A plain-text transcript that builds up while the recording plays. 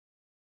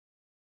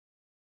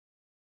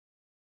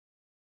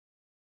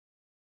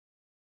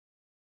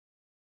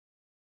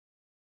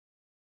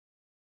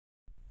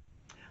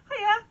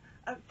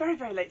Very,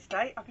 very late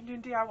today. I've been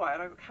doing DIY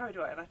and I got carried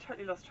away and I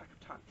totally lost track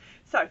of time.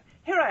 So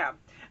here I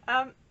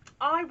am.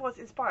 I was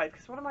inspired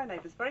because one of my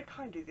neighbours very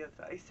kindly the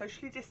other day,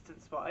 socially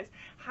distance-wise,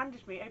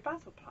 handed me a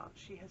basil plant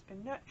she has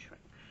been nurturing.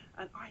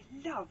 And I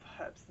love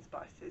herbs and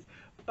spices,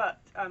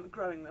 but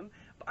growing them.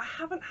 But I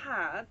haven't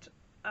had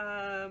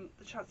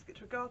the chance to get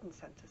to a garden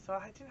centre, so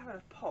I didn't have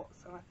enough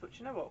pots. And I thought,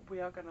 you know what, we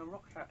are going to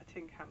rock out a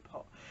tin can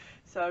pot.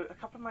 So a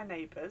couple of my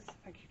neighbours,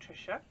 thank you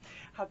Tricia,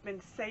 have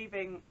been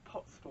saving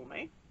pots for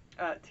me.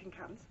 Tin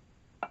cans,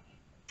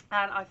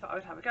 and I thought I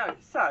would have a go.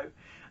 So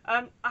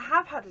I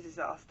have had a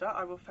disaster,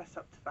 I will fess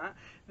up to that.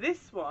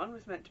 This one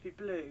was meant to be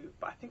blue,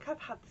 but I think I've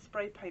had the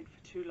spray paint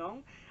for too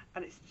long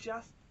and it's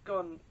just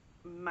gone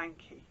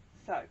manky.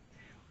 So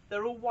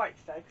they're all white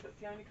today because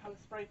it's the only colour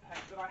spray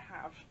paint that I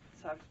have,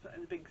 so I've just put it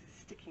in the bin because it's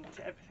sticking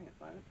to everything at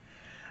the moment.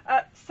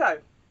 So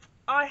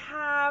I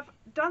have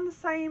done the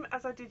same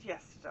as I did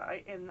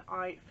yesterday, in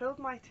I filled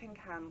my tin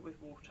can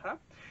with water,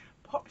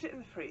 popped it in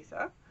the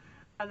freezer,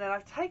 and then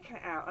I've taken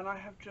it out and I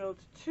have drilled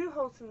 2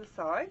 holes in the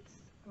sides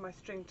for my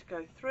string to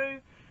go through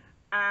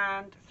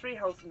and 3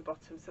 holes in the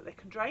bottom so they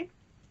can drain,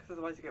 because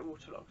otherwise you get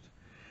waterlogged.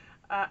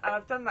 And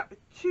I've done that with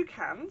 2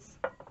 cans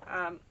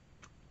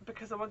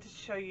because I wanted to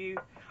show you,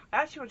 I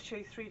actually want to show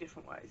you 3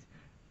 different ways.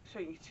 I'm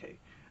showing you 2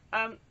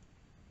 and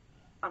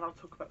I'll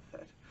talk about the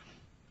 3rd.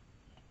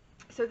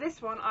 So this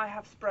one I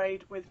have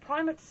sprayed with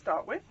primer to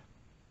start with,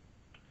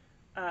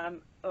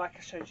 like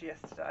I showed you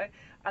yesterday,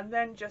 and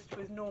then just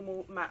with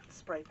normal matte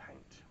spray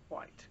paint,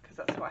 white, because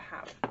that's what I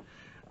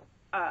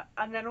have.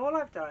 And then all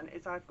I've done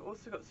is I've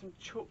also got some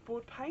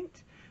chalkboard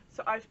paint,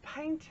 so I've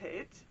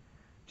painted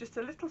just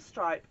a little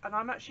stripe, and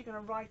I'm actually going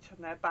to write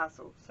on there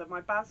basil, so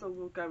my basil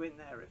will go in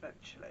there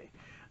eventually.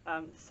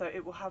 So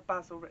it will have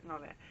basil written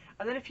on it.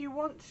 And then if you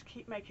want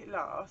to make it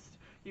last,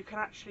 you can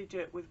actually do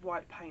it with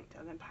white paint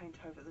and then paint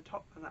over the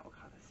top, and that will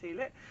kind of seal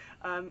it.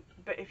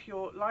 But if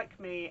you're like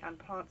me and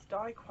plants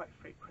die quite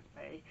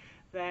frequently,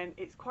 then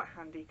it's quite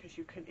handy because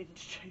you can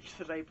interchange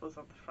the labels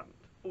on the front.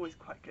 Always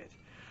quite good.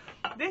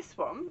 This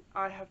one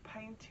I have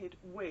painted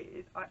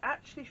with, I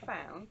actually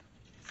found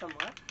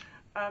somewhere,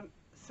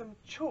 some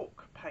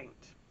chalk paint.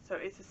 So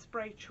it's a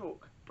spray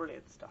chalk.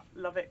 Brilliant stuff.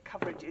 Love it.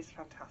 Coverage is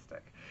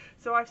fantastic.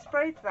 So I've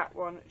sprayed that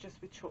one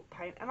just with chalk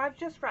paint, and I've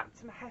just wrapped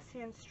some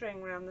hessian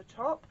string around the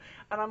top,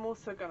 and I'm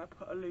also going to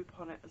put a loop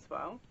on it as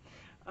well.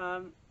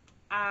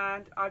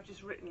 And I've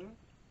just written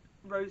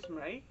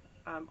rosemary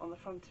on the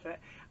front of it,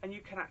 and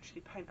you can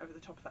actually paint over the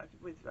top of that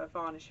with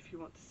varnish if you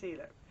want to seal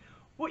it.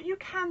 What you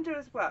can do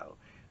as well,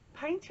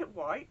 paint it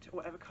white or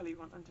whatever colour you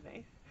want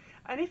underneath,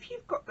 and if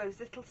you've got those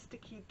little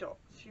sticky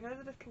dots, you know,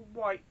 the little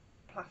white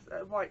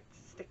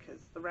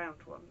stickers, the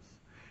round ones,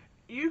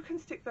 you can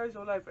stick those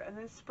all over it and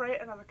then spray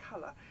it another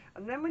colour,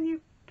 and then when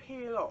you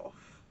peel off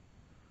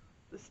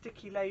the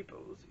sticky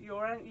labels,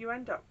 you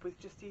end up with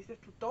just these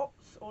little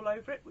dots all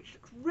over it, which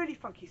looks really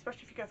funky,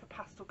 especially if you go for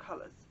pastel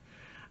colours.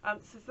 So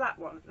there's that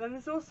one. Then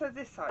there's also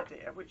this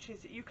idea, which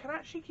is that you can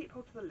actually keep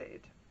hold of the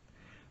lid,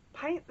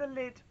 paint the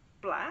lid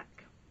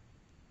black,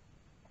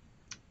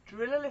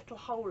 drill a little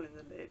hole in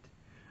the lid,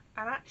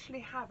 and actually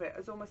have it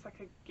as almost like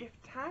a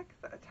gift tag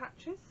that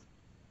attaches.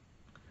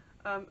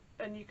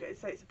 And you can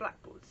say it's a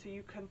blackboard, so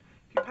you can,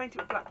 if you paint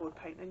it with blackboard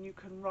paint, and you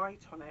can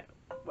write on it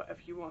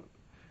whatever you want.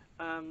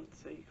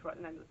 So you can write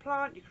the name of the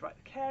plant, you can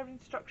write the care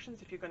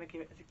instructions if you're going to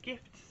give it as a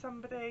gift to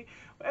somebody,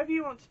 whatever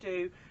you want to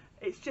do.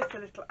 It's just a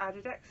little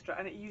added extra,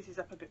 and it uses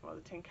up a bit more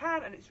of the tin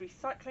can, and it's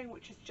recycling,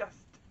 which is just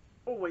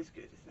always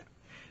good, isn't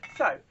it?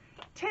 So,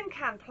 tin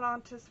can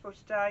planters for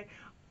today.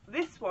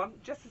 This one,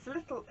 just as a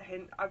little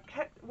hint, I've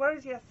kept,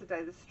 whereas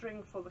yesterday the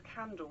string for the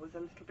candle was a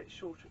little bit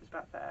shorter, it was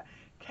about there,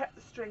 kept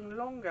the string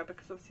longer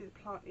because obviously the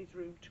plant needs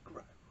room to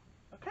grow.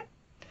 Okay?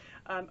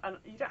 And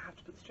you don't have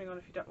to put the string on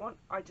if you don't want.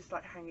 I just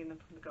like hanging them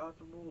from the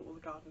garden wall or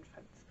the garden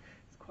fence.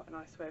 It's quite a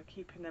nice way of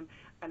keeping them,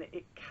 and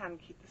it can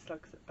keep the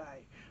slugs at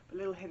bay. But a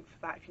little hint for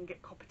that, if you can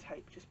get copper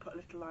tape, just put a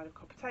little line of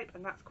copper tape,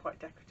 and that's quite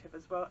decorative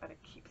as well, and it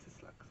keeps the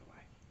slugs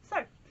away.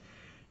 So,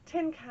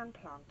 tin can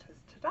planters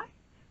today.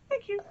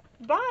 Thank you.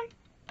 Bye.